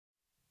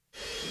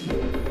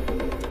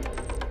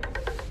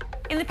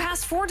In the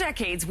past 4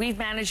 decades, we've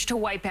managed to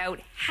wipe out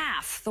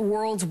half the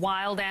world's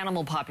wild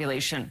animal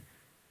population.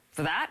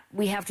 For that,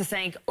 we have to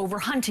thank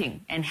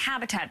overhunting and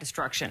habitat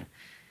destruction.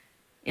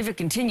 If it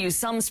continues,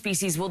 some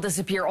species will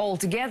disappear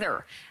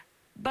altogether.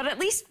 But at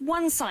least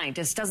one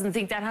scientist doesn't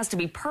think that has to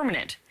be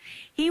permanent.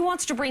 He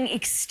wants to bring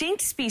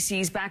extinct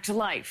species back to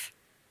life.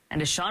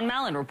 And as Sean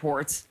Mallon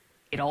reports,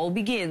 it all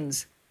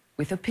begins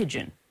with a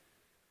pigeon.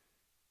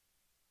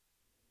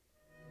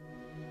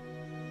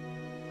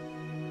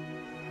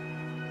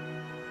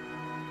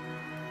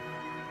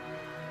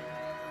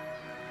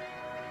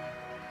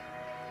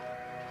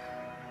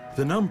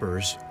 The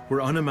numbers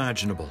were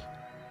unimaginable.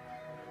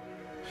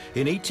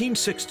 In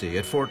 1860,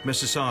 at Fort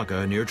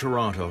Mississauga near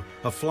Toronto,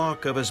 a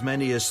flock of as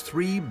many as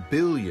 3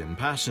 billion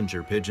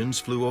passenger pigeons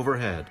flew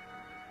overhead.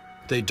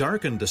 They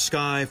darkened the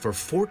sky for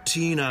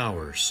 14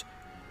 hours.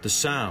 The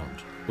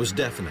sound was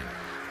deafening.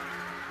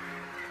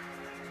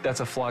 That's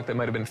a flock that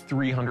might have been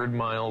 300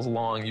 miles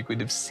long. You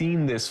could have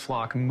seen this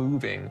flock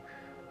moving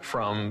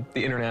from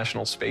the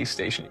International Space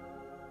Station.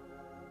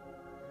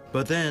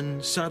 But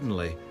then,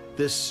 suddenly,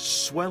 this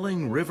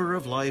swelling river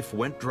of life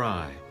went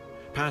dry.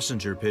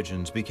 Passenger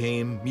pigeons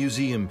became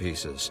museum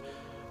pieces.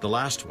 The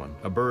last one,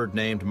 a bird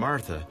named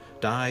Martha,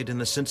 died in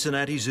the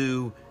Cincinnati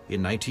Zoo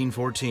in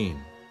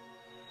 1914.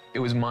 It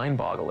was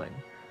mind-boggling.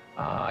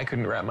 I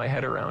couldn't wrap my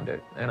head around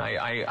it, and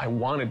I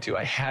wanted to.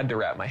 I had to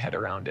wrap my head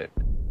around it.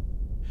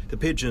 The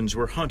pigeons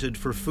were hunted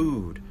for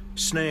food,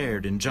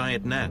 snared in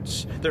giant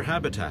nets, their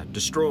habitat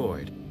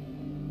destroyed.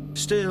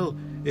 Still,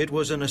 it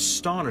was an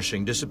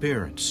astonishing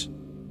disappearance.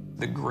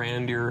 The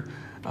grandeur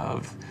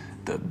of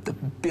the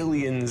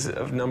billions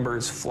of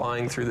numbers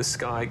flying through the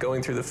sky,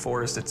 going through the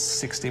forest at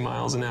 60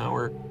 miles an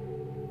hour.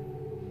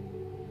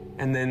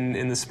 And then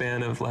in the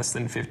span of less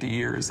than 50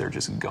 years, they're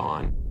just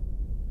gone.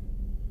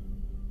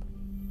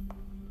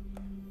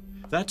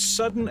 That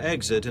sudden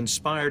exit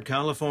inspired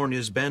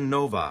California's Ben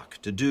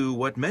Novak to do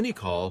what many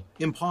call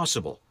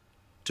impossible,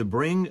 to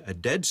bring a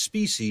dead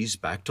species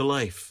back to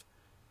life.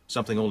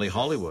 Something only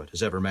Hollywood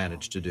has ever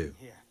managed to do.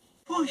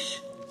 Push,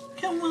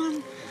 come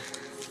on.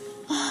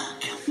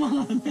 Come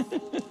on.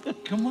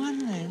 Come on,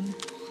 then.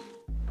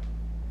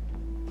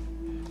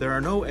 There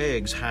are no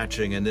eggs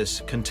hatching in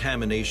this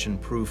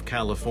contamination-proof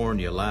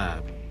California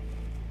lab.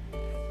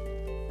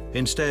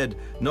 Instead,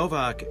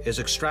 Novak is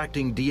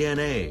extracting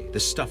DNA, the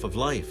stuff of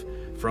life,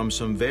 from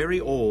some very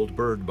old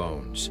bird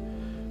bones.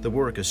 The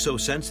work is so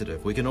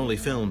sensitive, we can only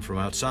film from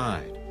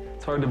outside.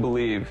 It's hard to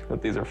believe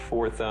that these are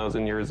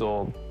 4,000 years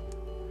old.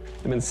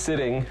 They've been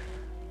sitting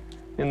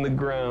in the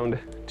ground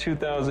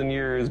 2,000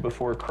 years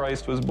before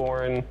Christ was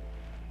born.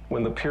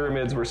 When the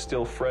pyramids were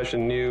still fresh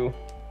and new,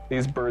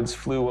 these birds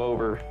flew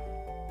over.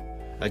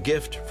 A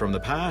gift from the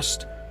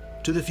past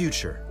to the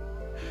future.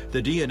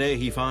 The DNA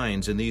he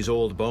finds in these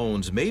old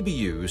bones may be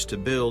used to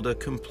build a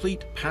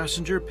complete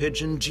passenger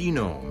pigeon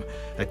genome,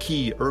 a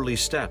key early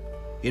step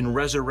in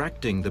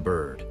resurrecting the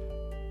bird.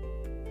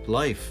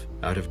 Life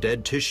out of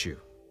dead tissue.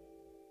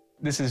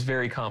 This is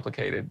very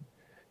complicated.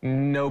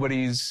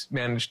 Nobody's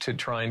managed to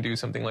try and do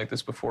something like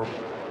this before.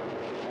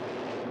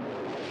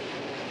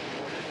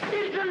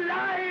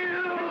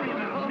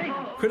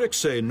 Critics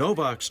say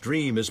Novak's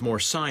dream is more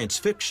science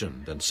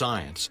fiction than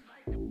science.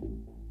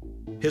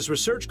 His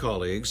research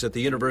colleagues at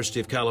the University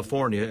of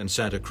California in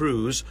Santa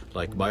Cruz,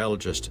 like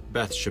biologist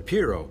Beth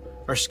Shapiro,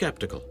 are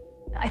skeptical.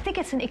 I think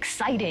it's an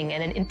exciting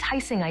and an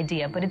enticing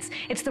idea, but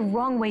it's the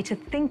wrong way to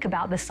think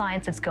about the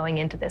science that's going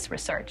into this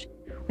research.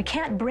 We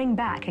can't bring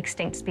back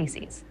extinct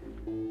species.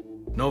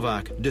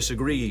 Novak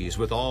disagrees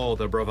with all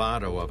the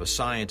bravado of a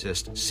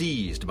scientist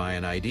seized by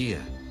an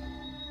idea.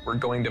 We're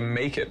going to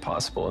make it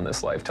possible in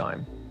this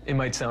lifetime. It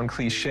might sound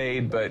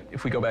cliched, but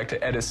if we go back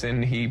to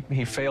Edison, he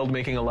failed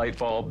making a light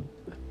bulb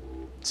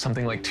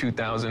something like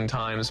 2,000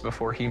 times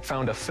before he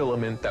found a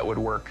filament that would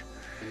work.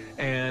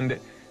 And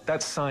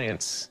that's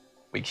science.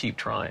 We keep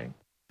trying.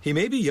 He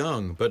may be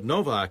young, but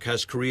Novak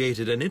has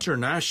created an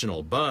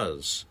international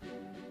buzz.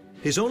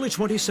 He's only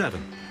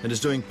 27 and is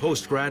doing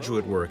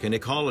postgraduate work in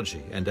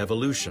ecology and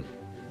evolution.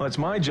 Well, it's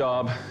my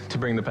job to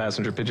bring the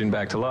passenger pigeon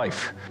back to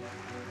life.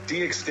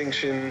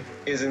 De-extinction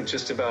isn't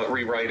just about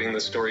rewriting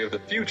the story of the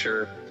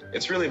future.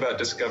 It's really about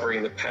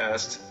discovering the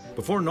past.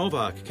 Before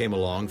Novak came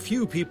along,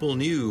 few people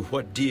knew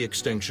what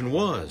de-extinction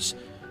was.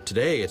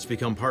 Today, it's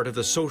become part of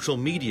the social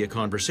media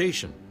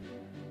conversation.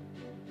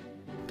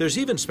 There's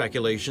even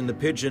speculation the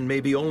pigeon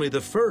may be only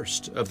the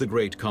first of the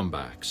great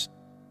comebacks.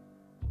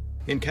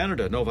 In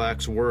Canada,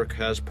 Novak's work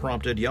has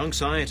prompted young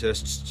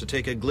scientists to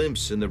take a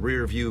glimpse in the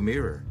rear-view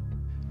mirror.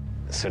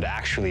 So to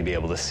actually be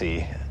able to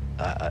see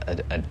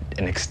an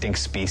extinct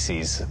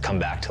species come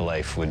back to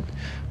life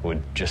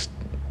would just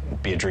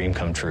be a dream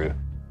come true.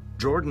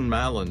 Jordan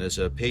Mallon is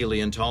a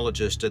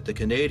paleontologist at the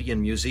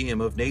Canadian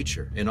Museum of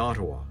Nature in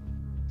Ottawa.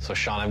 So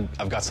Sean,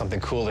 I've got something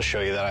cool to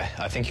show you that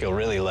I think you'll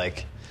really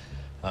like.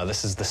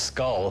 This is the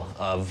skull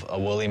of a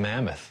woolly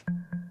mammoth.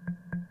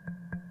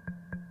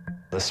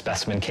 The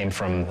specimen came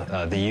from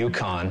the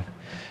Yukon,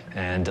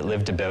 and it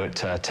lived about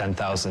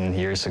 10,000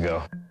 years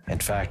ago. In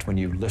fact, when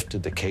you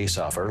lifted the case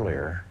off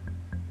earlier,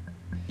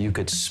 You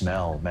could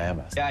smell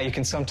mammoth. Yeah, you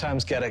can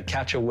sometimes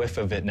catch a whiff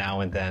of it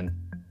now and then.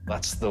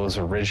 That's those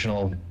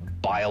original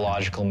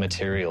biological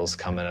materials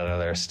coming out of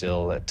there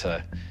still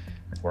that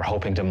we're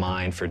hoping to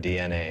mine for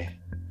DNA.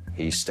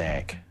 He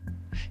stank.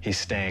 He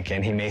stank,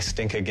 and he may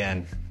stink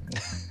again.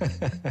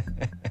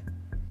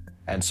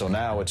 And so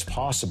now it's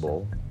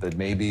possible that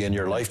maybe in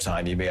your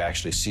lifetime you may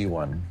actually see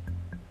one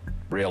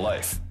real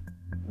life.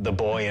 The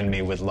boy in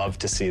me would love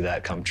to see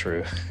that come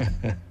true.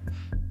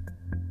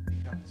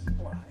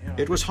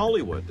 It was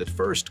Hollywood that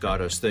first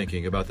got us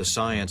thinking about the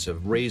science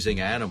of raising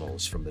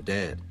animals from the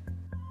dead.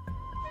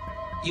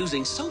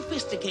 Using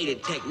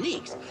sophisticated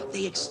techniques,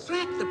 they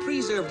extract the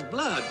preserved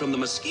blood from the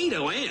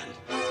mosquito and,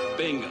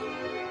 bingo,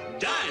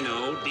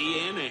 dino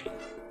DNA.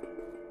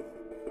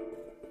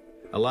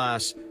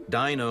 Alas,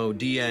 dino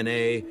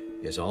DNA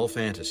is all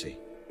fantasy.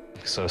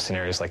 So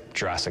scenarios like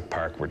Jurassic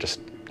Park we're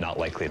just not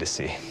likely to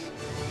see.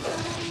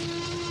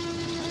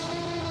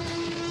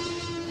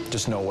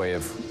 Just no way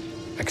of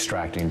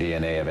extracting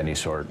DNA of any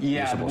sort,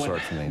 usable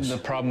sort from these. The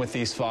problem with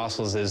these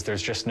fossils is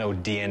there's just no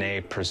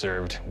DNA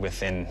preserved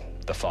within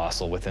the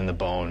fossil, within the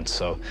bone.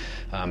 So,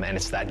 and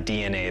it's that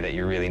DNA that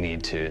you really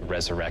need to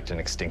resurrect an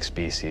extinct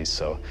species.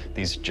 So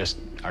these just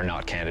are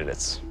not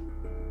candidates.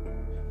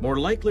 More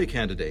likely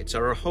candidates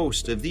are a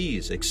host of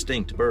these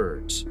extinct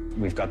birds.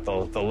 We've got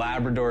the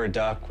Labrador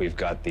duck, we've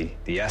got the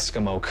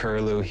Eskimo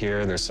curlew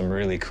here. There's some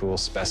really cool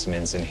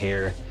specimens in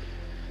here.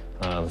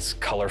 This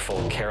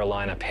colorful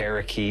Carolina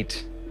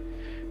parakeet.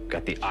 We've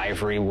got the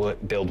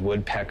ivory-billed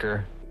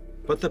woodpecker.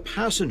 But the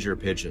passenger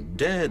pigeon,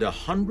 dead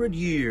 100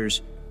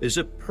 years, is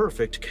a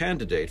perfect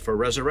candidate for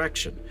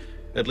resurrection,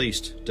 at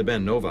least to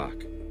Ben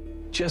Novak.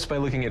 Just by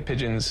looking at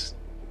pigeons,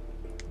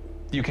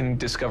 you can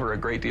discover a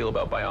great deal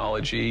about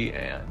biology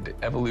and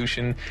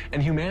evolution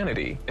and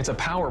humanity. It's a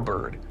power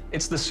bird.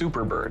 It's the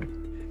super bird.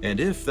 And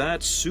if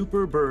that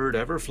super bird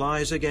ever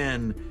flies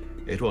again,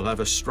 it will have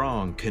a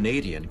strong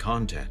Canadian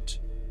content.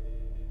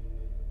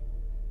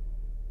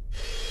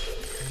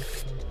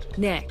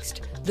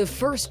 Next, the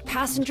first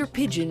passenger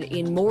pigeon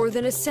in more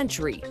than a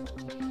century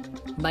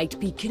might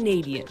be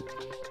Canadian.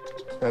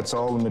 That's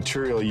all the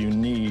material you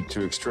need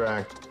to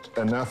extract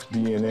enough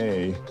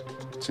DNA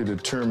to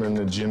determine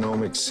the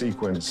genomic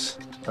sequence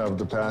of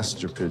the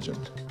passenger pigeon.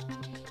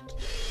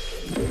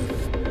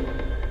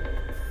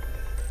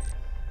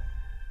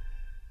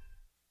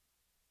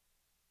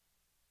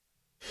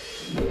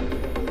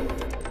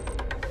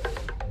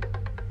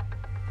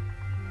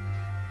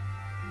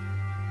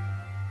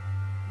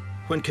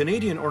 When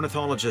Canadian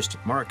ornithologist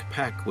Mark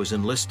Peck was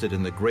enlisted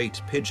in the Great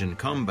Pigeon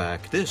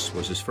Comeback, this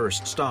was his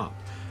first stop,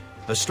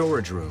 a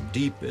storage room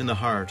deep in the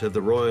heart of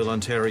the Royal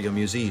Ontario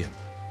Museum.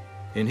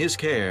 In his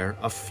care,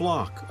 a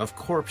flock of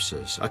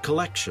corpses, a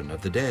collection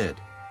of the dead.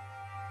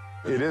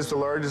 It is the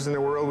largest in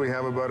the world. We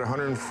have about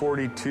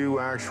 142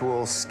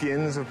 actual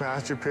skins of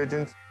passenger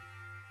pigeons.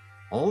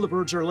 All the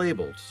birds are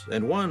labeled,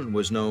 and one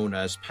was known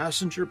as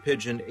Passenger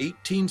Pigeon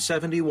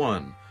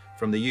 1871,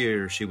 from the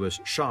year she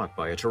was shot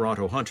by a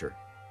Toronto hunter.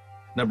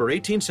 Number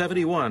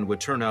 1871 would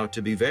turn out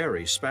to be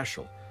very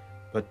special,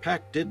 but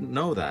Peck didn't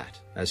know that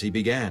as he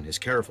began his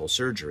careful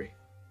surgery.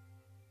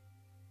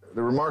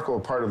 The remarkable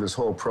part of this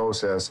whole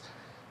process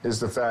is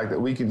the fact that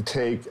we can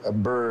take a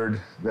bird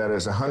that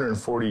is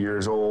 140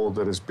 years old,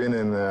 that has been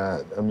in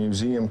a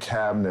museum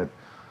cabinet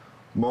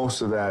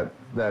most of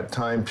that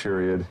time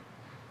period,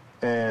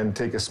 and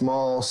take a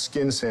small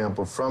skin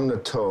sample from the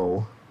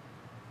toe,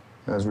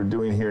 as we're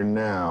doing here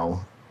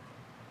now.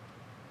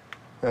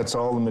 That's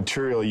all the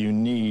material you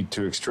need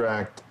to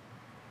extract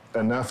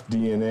enough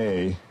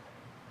DNA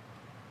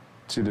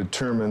to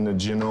determine the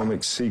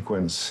genomic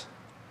sequence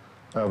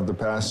of the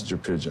passenger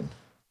pigeon.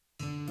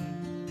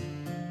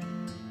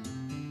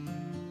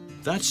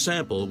 That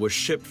sample was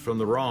shipped from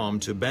the ROM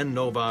to Ben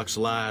Novak's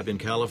lab in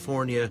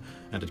California,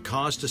 and it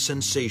caused a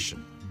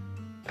sensation.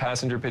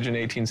 Passenger Pigeon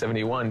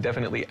 1871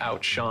 definitely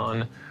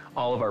outshone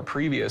all of our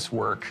previous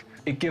work.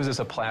 It gives us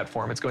a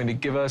platform. It's going to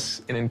give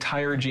us an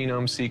entire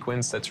genome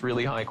sequence that's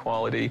really high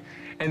quality,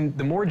 and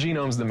the more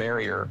genomes, the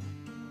merrier.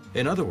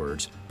 In other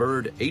words,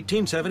 bird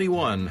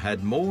 1871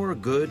 had more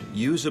good,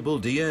 usable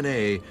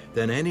DNA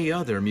than any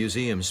other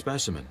museum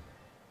specimen.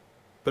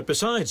 But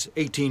besides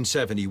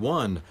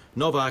 1871,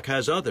 Novak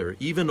has other,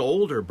 even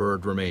older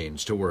bird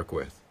remains to work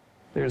with.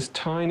 There's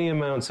tiny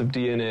amounts of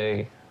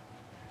DNA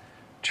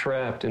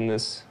trapped in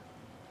this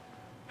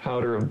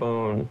powder of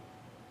bone,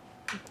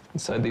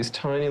 inside these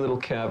tiny little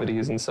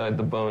cavities inside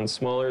the bone,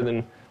 smaller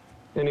than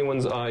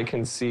anyone's eye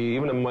can see,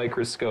 even a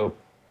microscope.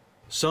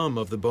 Some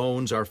of the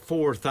bones are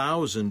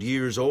 4,000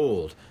 years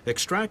old.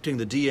 Extracting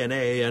the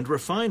DNA and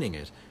refining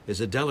it is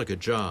a delicate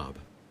job.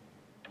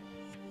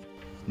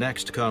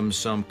 Next comes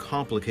some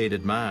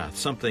complicated math,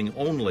 something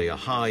only a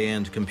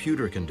high-end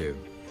computer can do.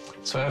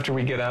 So after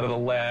we get out of the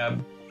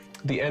lab,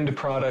 the end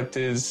product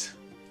is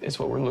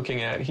what we're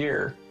looking at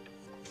here.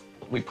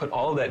 We put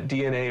all of that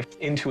DNA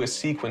into a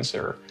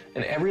sequencer,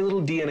 and every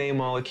little DNA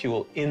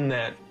molecule in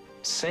that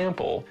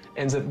sample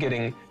ends up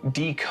getting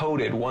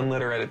decoded one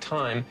letter at a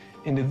time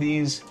into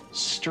these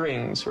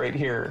strings right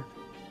here.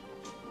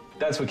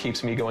 That's what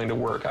keeps me going to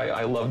work.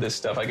 I love this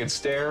stuff. I could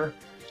stare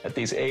at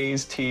these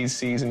A's, T's,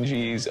 C's, and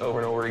G's over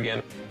and over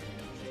again.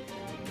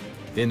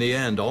 In the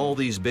end, all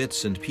these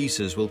bits and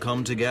pieces will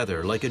come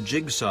together like a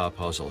jigsaw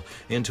puzzle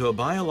into a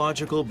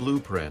biological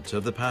blueprint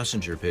of the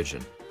passenger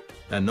pigeon.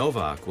 And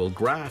Novak will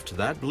graft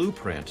that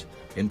blueprint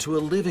into a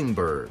living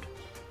bird,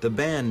 the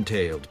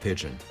band-tailed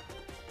pigeon.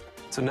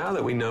 So now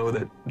that we know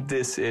that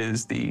this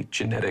is the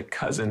genetic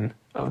cousin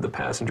of the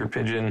passenger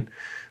pigeon,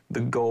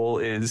 the goal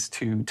is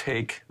to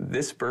take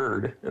this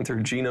bird and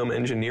through genome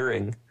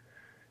engineering,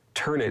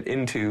 turn it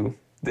into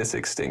this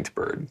extinct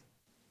bird.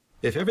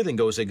 If everything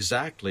goes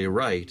exactly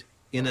right,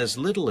 in as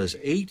little as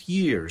 8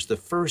 years, the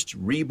first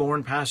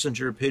reborn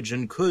passenger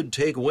pigeon could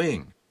take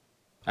wing.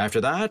 After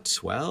that,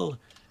 well,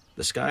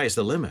 the sky's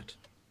the limit.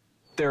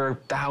 There are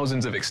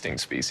thousands of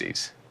extinct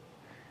species.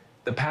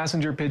 The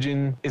passenger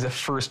pigeon is a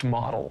first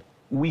model.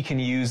 We can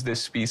use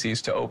this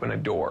species to open a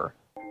door.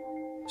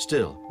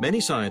 Still,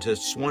 many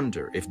scientists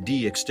wonder if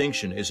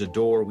de-extinction is a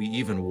door we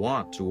even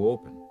want to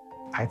open.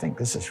 I think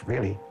this is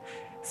really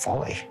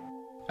folly.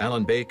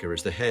 Alan Baker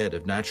is the head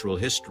of natural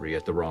history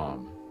at the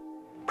ROM.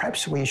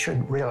 Perhaps we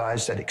should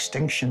realize that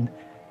extinction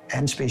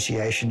and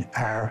speciation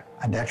are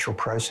a natural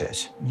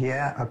process.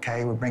 Yeah,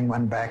 okay, we'll bring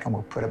one back and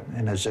we'll put it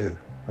in a zoo,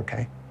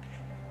 okay?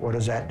 What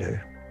does that do?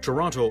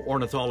 Toronto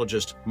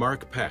ornithologist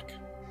Mark Peck.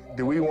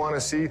 Do we want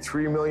to see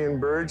 3 million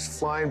birds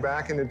flying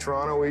back into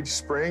Toronto each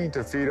spring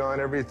to feed on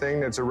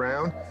everything that's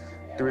around?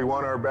 Do we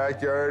want our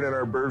backyard and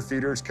our bird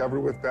feeders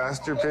covered with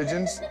passenger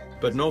pigeons?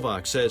 But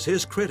Novak says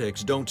his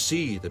critics don't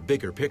see the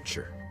bigger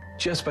picture.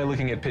 Just by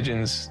looking at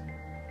pigeons,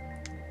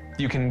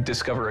 you can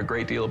discover a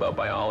great deal about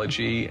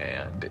biology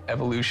and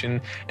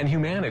evolution and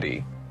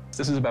humanity.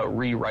 This is about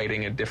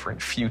rewriting a different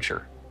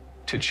future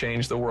to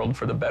change the world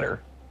for the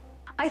better.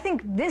 I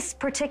think this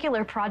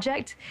particular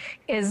project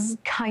is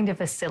kind of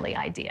a silly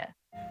idea.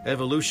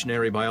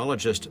 Evolutionary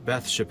biologist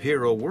Beth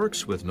Shapiro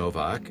works with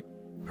Novak.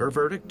 Her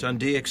verdict on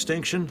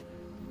de-extinction?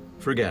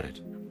 Forget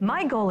it.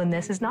 My goal in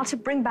this is not to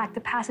bring back the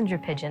passenger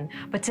pigeon,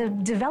 but to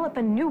develop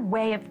a new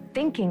way of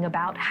thinking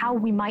about how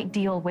we might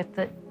deal with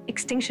the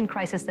extinction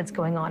crisis that's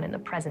going on in the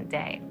present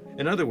day.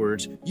 In other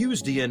words,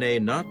 use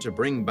DNA not to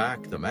bring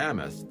back the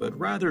mammoth, but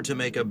rather to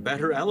make a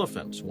better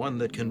elephant, one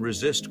that can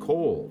resist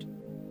cold.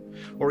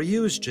 Or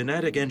use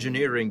genetic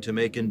engineering to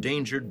make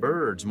endangered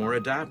birds more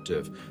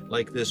adaptive,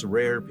 like this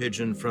rare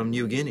pigeon from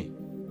New Guinea.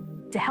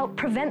 To help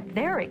prevent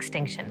their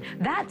extinction.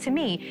 That, to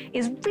me,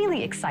 is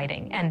really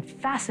exciting and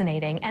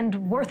fascinating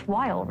and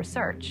worthwhile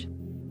research.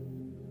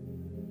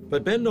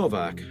 But Ben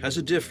Novak has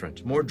a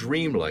different, more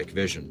dreamlike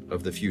vision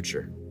of the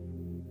future.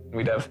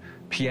 We'd have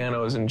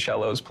pianos and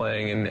cellos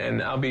playing,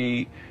 and I'll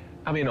be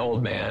an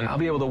old man. I'll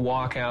be able to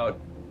walk out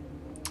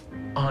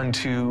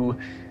onto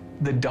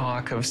the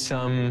dock of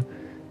some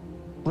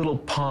little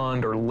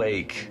pond or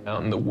lake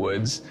out in the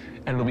woods,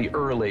 and it'll be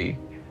early,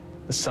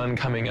 the sun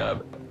coming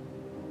up.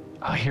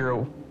 I'll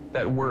hear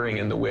that whirring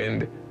in the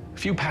wind. A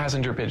few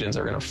passenger pigeons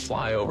are going to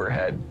fly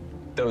overhead.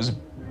 Those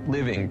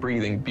living,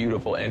 breathing,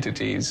 beautiful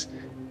entities.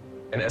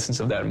 An essence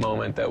of that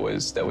moment that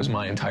was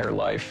my entire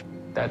life.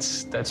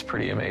 That's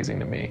pretty amazing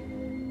to me.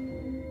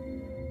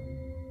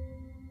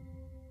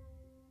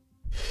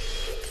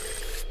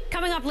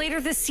 Coming up later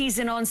this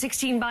season on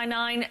 16 by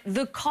 9,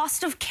 the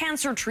cost of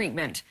cancer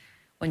treatment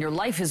when your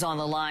life is on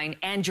the line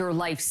and your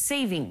life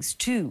savings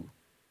too.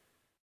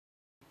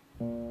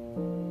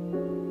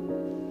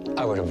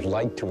 I would have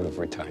liked to have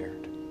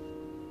retired.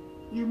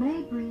 You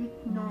may breathe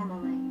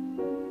normally.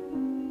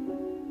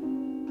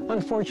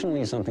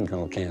 Unfortunately, something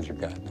called cancer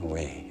got in the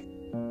way.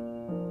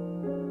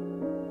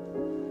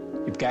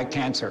 You've got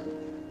cancer.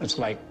 It's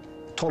like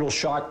total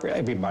shock for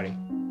everybody.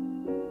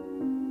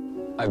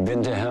 I've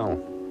been to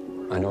hell.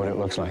 I know what it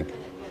looks like.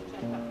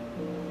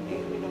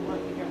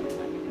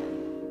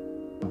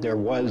 There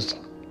was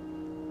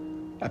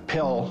a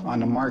pill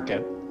on the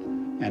market,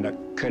 and it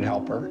could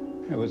help her.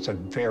 It was a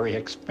very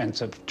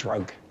expensive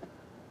drug.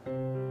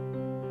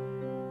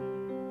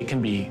 It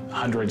can be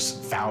hundreds,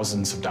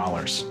 thousands of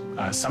dollars,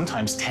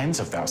 sometimes tens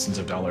of thousands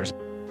of dollars.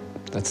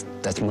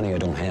 That's money I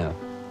don't have.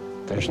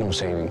 There's no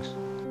savings.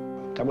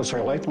 That was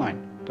her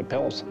lifeline, the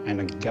pills, and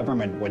the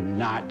government would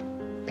not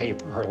pay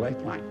for her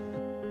lifeline.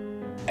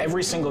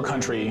 Every single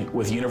country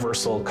with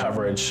universal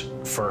coverage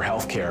for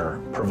healthcare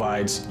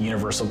provides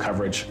universal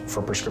coverage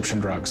for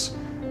prescription drugs,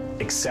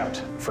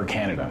 except for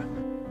Canada.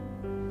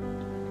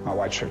 I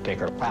watched her take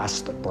her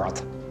last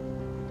breath,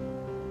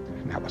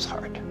 and that was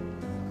hard.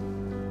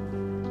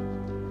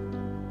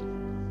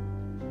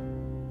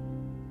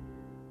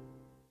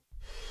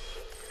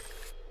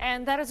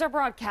 And that is our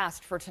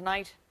broadcast for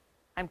tonight.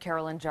 I'm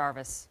Carolyn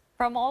Jarvis.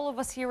 From all of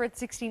us here at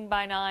 16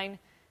 by 9,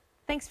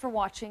 thanks for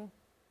watching,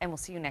 and we'll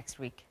see you next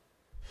week.